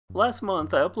Last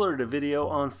month I uploaded a video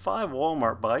on 5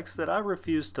 Walmart bikes that I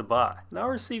refused to buy, and I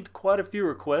received quite a few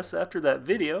requests after that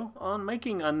video on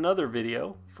making another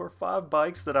video for 5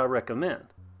 bikes that I recommend.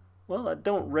 Well, I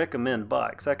don't recommend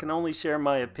bikes, I can only share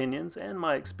my opinions and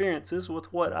my experiences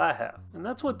with what I have. And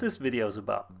that's what this video is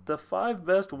about, the 5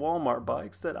 best Walmart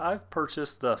bikes that I've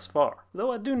purchased thus far.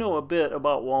 Though I do know a bit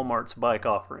about Walmart's bike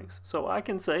offerings, so I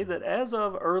can say that as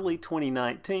of early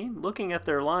 2019, looking at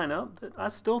their lineup, that I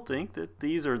still think that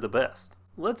these are the best.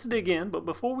 Let's dig in, but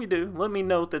before we do, let me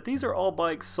note that these are all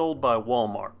bikes sold by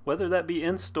Walmart, whether that be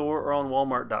in-store or on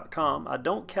Walmart.com. I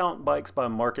don't count bikes by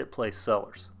marketplace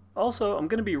sellers. Also, I'm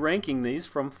going to be ranking these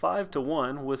from 5 to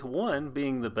 1, with 1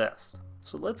 being the best.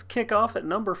 So let's kick off at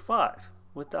number 5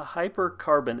 with the Hyper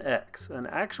Carbon X, an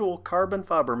actual carbon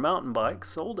fiber mountain bike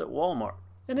sold at Walmart.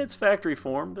 In its factory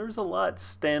form, there's a lot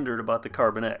standard about the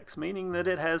Carbon X, meaning that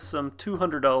it has some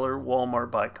 $200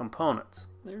 Walmart bike components.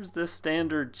 There's this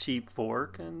standard cheap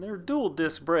fork, and they're dual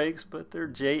disc brakes, but they're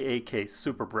JAK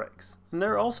super brakes. And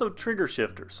there are also trigger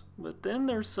shifters, but then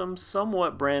there's some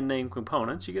somewhat brand name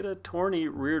components. You get a Tourney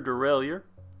rear derailleur,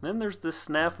 then there's this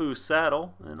Snafu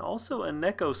saddle, and also a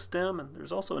Neko stem, and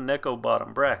there's also a Neko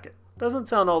bottom bracket. Doesn't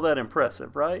sound all that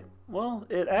impressive, right? Well,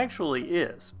 it actually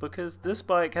is, because this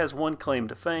bike has one claim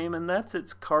to fame, and that's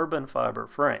its carbon fiber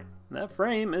frame. That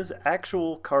frame is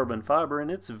actual carbon fiber,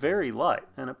 and it's very light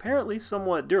and apparently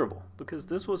somewhat durable, because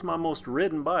this was my most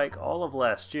ridden bike all of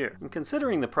last year. And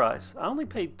considering the price, I only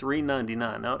paid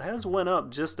 $399. Now it has went up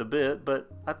just a bit,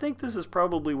 but I think this is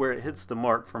probably where it hits the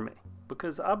mark for me,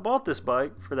 because I bought this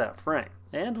bike for that frame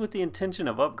and with the intention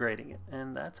of upgrading it,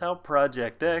 and that's how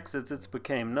Project X, as it's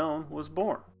became known, was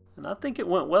born. And I think it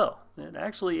went well. It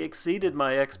actually exceeded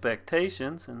my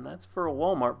expectations, and that's for a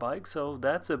Walmart bike, so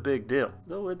that's a big deal.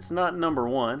 Though it's not number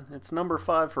 1, it's number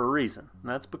 5 for a reason,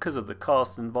 and that's because of the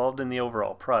cost involved in the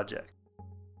overall project.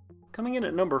 Coming in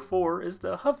at number 4 is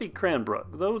the Huffy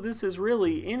Cranbrook, though this is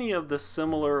really any of the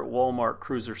similar Walmart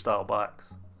cruiser style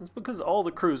bikes. It's because all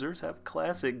the cruisers have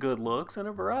classic good looks and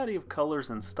a variety of colors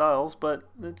and styles, but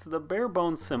it's the bare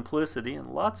bones simplicity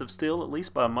and lots of steel, at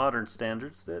least by modern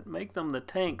standards, that make them the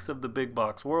tanks of the big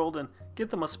box world and get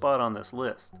them a spot on this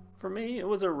list. For me, it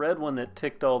was a red one that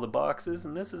ticked all the boxes,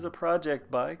 and this is a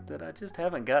project bike that I just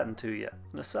haven't gotten to yet.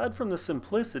 And aside from the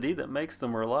simplicity that makes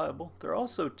them reliable, they're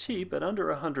also cheap at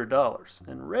under $100,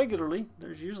 and regularly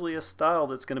there's usually a style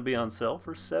that's going to be on sale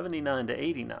for $79 to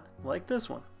 $89, like this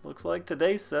one. Looks like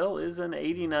today's sale is an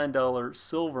 $89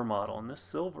 silver model, and this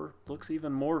silver looks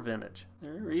even more vintage.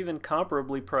 There are even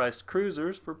comparably priced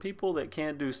cruisers for people that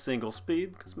can't do single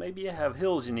speed, because maybe you have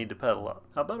hills you need to pedal up.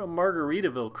 How about a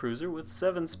Margaritaville cruiser with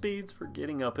 7 speeds for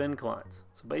getting up inclines?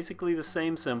 So basically the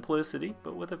same simplicity,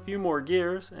 but with a few more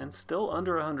gears and still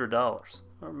under $100.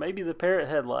 Or maybe the Parrot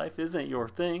head life isn't your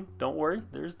thing. Don't worry,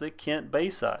 there's the Kent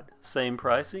Bayside. Same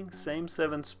pricing, same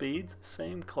 7 speeds,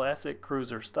 same classic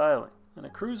cruiser styling. And a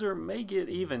cruiser may get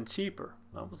even cheaper.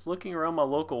 I was looking around my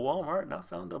local Walmart and I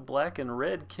found a black and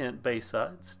red Kent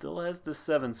Bayside. Still has the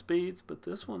 7 speeds, but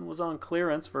this one was on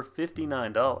clearance for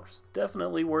 $59.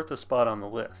 Definitely worth a spot on the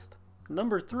list.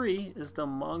 Number 3 is the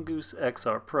Mongoose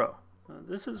XR Pro.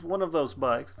 This is one of those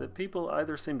bikes that people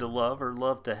either seem to love or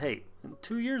love to hate. And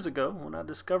 2 years ago, when I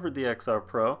discovered the XR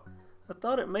Pro, I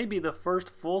thought it may be the first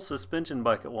full suspension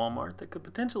bike at Walmart that could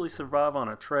potentially survive on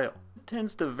a trail. It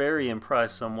tends to vary in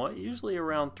price somewhat, usually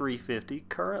around $350,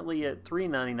 currently at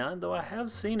 $399, though I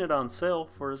have seen it on sale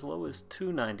for as low as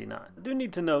 $299. I do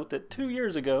need to note that 2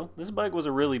 years ago, this bike was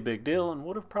a really big deal and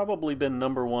would have probably been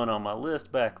number 1 on my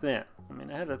list back then. I mean,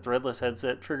 it had a threadless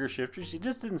headset, trigger shifters, you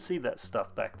just didn't see that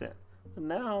stuff back then. But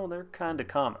now they're kinda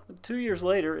common. But 2 years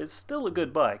later, it's still a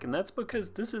good bike, and that's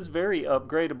because this is very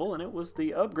upgradable, and it was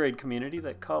the upgrade community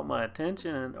that caught my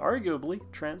attention and arguably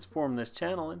transformed this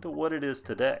channel into what it is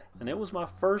today. And it was my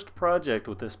first project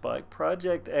with this bike,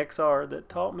 Project XR, that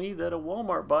taught me that a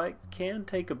Walmart bike can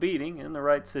take a beating in the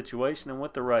right situation and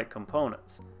with the right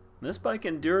components. And this bike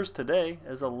endures today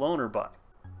as a loaner bike.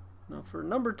 Now for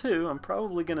number 2, I'm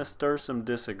probably going to stir some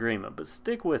disagreement, but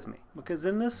stick with me, because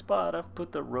in this spot I've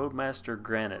put the Roadmaster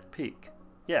Granite Peak.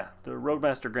 Yeah, the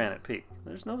Roadmaster Granite Peak.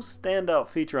 There's no standout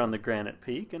feature on the Granite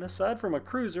Peak, and aside from a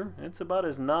cruiser, it's about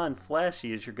as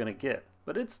non-flashy as you're going to get.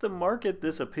 But it's the market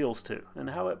this appeals to, and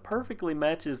how it perfectly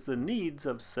matches the needs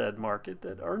of said market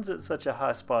that earns it such a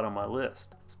high spot on my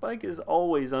list. This bike is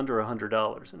always under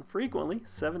 $100, and frequently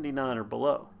 $79 or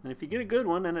below. And if you get a good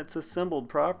one and it's assembled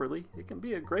properly, it can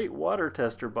be a great water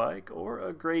tester bike or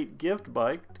a great gift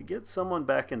bike to get someone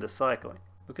back into cycling.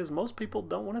 because most people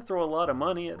don't want to throw a lot of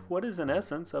money at what is in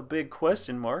essence a big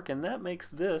question mark, and that makes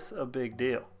this a big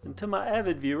deal. And to my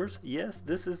avid viewers, yes,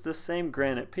 this is the same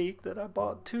Granite Peak that I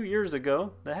bought 2 years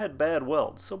ago that had bad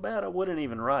welds, so bad I wouldn't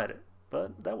even ride it.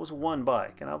 But that was one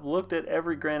bike, and I've looked at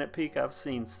every Granite Peak I've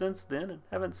seen since then and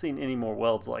haven't seen any more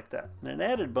welds like that. And an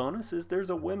added bonus is there's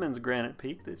a women's Granite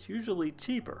Peak that's usually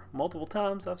cheaper. Multiple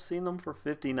times I've seen them for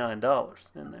 $59.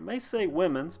 And they may say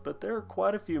women's, but there are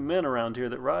quite a few men around here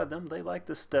that ride them. They like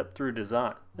the step-through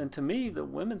design. And to me, the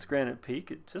women's Granite Peak,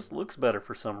 it just looks better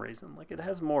for some reason. Like it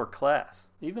has more class.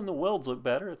 Even the welds look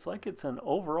better. It's like it's an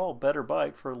overall better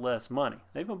bike for less money.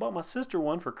 I even bought my sister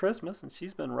one for Christmas, and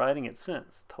she's been riding it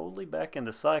since. Totally back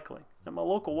into cycling. At my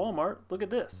local Walmart, look at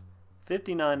this,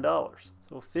 $59.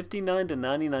 So $59 to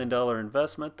 $99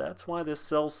 investment. That's why this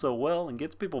sells so well and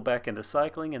gets people back into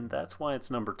cycling, and that's why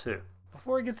it's number 2.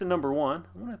 Before I get to number 1,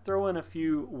 I want to throw in a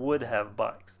few would-have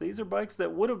bikes. These are bikes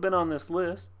that would have been on this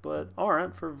list, but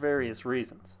aren't for various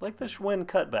reasons. Like the Schwinn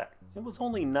Cutback. It was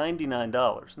only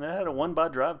 $99, and it had a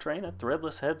 1x drivetrain, a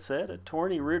threadless headset, a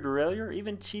tourney rear derailleur,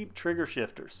 even cheap trigger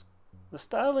shifters. The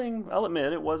styling, I'll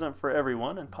admit, it wasn't for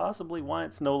everyone, and possibly why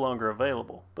it's no longer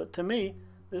available. But to me,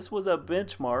 this was a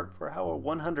benchmark for how a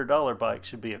 $100 bike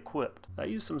should be equipped. I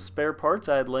used some spare parts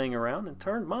I had laying around and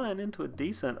turned mine into a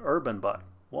decent urban bike.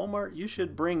 Walmart, you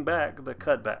should bring back the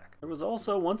Cutback. There was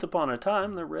also, once upon a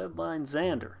time, the Redline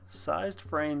Xander, sized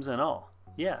frames and all.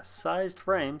 Yeah, sized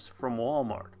frames from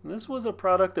Walmart. And this was a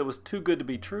product that was too good to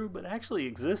be true, but actually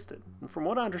existed. And from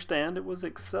what I understand, it was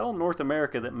Excel North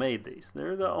America that made these.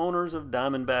 They're the owners of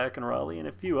Diamondback and Raleigh and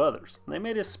a few others. And they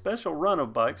made a special run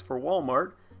of bikes for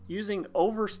Walmart using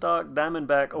overstock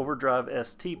Diamondback Overdrive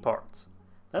ST parts.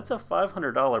 That's a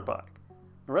 $500 bike.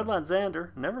 The Redline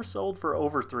Xander never sold for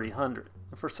over $300.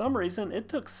 And for some reason, it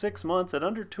took 6 months at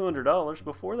under $200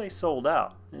 before they sold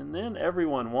out, and then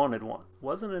everyone wanted one. It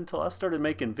wasn't until I started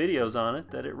making videos on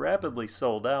it that it rapidly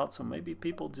sold out, so maybe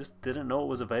people just didn't know it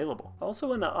was available.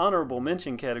 Also in the honorable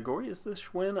mention category is the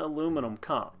Schwinn Aluminum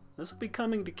Comp. This will be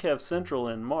coming to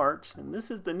KevCentral in March, and this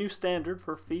is the new standard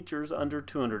for features under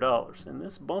 $200, and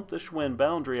this bumped the Schwinn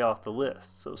boundary off the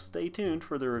list, so stay tuned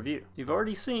for the review. You've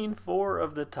already seen 4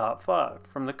 of the top 5,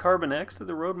 from the Carbon X to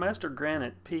the Roadmaster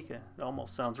Granite Peak. It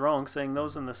almost sounds wrong saying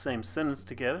those in the same sentence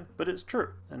together, but it's true.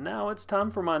 And now it's time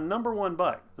for my number 1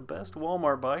 bike, the best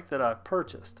Walmart bike that I've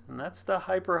purchased, and that's the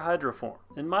Hydroform.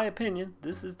 In my opinion,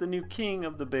 this is the new king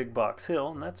of the big box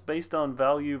hill, and that's based on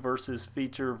value versus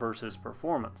feature versus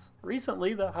performance.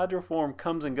 Recently, the Hydroform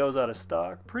comes and goes out of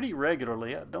stock pretty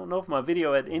regularly. I don't know if my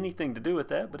video had anything to do with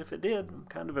that, but if it did, I'm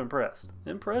kind of impressed.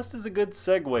 Impressed is a good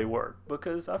segue word,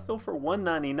 because I feel for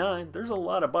 $199, there's a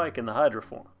lot of bike in the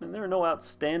Hydroform. And there are no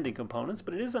outstanding components,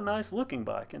 but it is a nice looking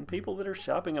bike, and people that are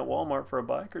shopping at Walmart for a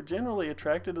bike are generally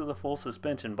attracted to the full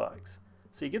suspension bikes.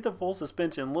 So you get the full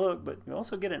suspension look, but you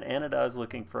also get an anodized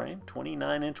looking frame,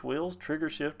 29-inch wheels, trigger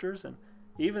shifters, and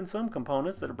even some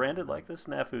components that are branded like the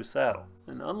Snafu saddle.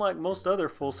 And unlike most other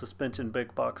full suspension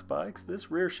big box bikes,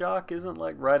 this rear shock isn't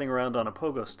like riding around on a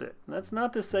pogo stick. And that's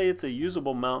not to say it's a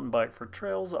usable mountain bike for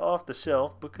trails off the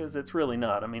shelf, because it's really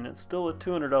not. I mean, it's still a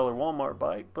 $200 Walmart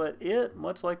bike, but it,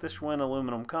 much like the Schwinn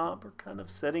Aluminum Comp, are kind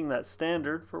of setting that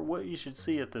standard for what you should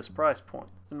see at this price point.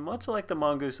 And much like the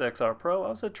Mongoose XR Pro, I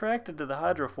was attracted to the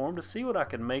Hydroform to see what I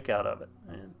could make out of it.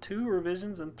 And 2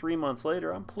 revisions and 3 months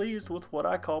later, I'm pleased with what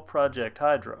I call Project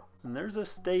Hydro. And there's a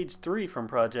Stage 3 from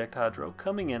Project Hydro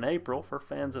coming in April for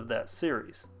fans of that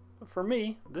series. But for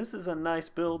me, this is a nice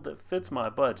build that fits my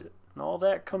budget. And all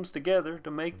that comes together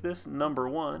to make this number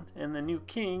 1 and the new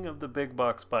king of the big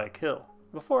box bike hill.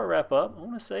 Before I wrap up, I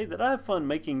want to say that I have fun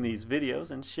making these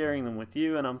videos and sharing them with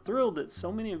you, and I'm thrilled that so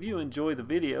many of you enjoy the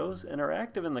videos and are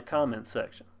active in the comments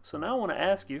section. So now I want to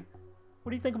ask you, what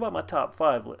do you think about my top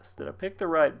 5 list? Did I pick the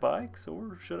right bikes,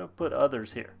 or should I put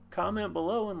others here? Comment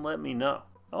below and let me know.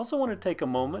 I also want to take a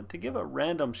moment to give a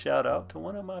random shout out to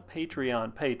one of my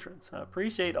Patreon patrons. I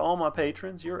appreciate all my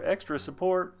patrons. Your extra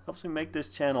support helps me make this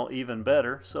channel even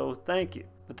better, so thank you.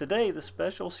 But today the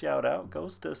special shout out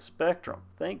goes to Spectrum.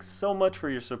 Thanks so much for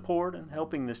your support and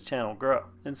helping this channel grow.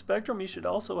 And Spectrum, you should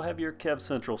also have your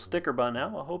KevCentral sticker by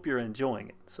now. I hope you're enjoying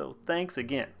it. So thanks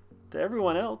again. To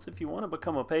everyone else, if you want to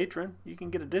become a patron, you can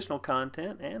get additional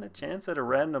content and a chance at a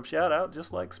random shout out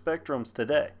just like Spectrum's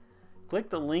today. Click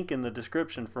the link in the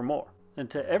description for more. And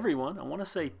to everyone, I want to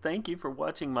say thank you for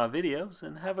watching my videos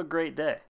and have a great day.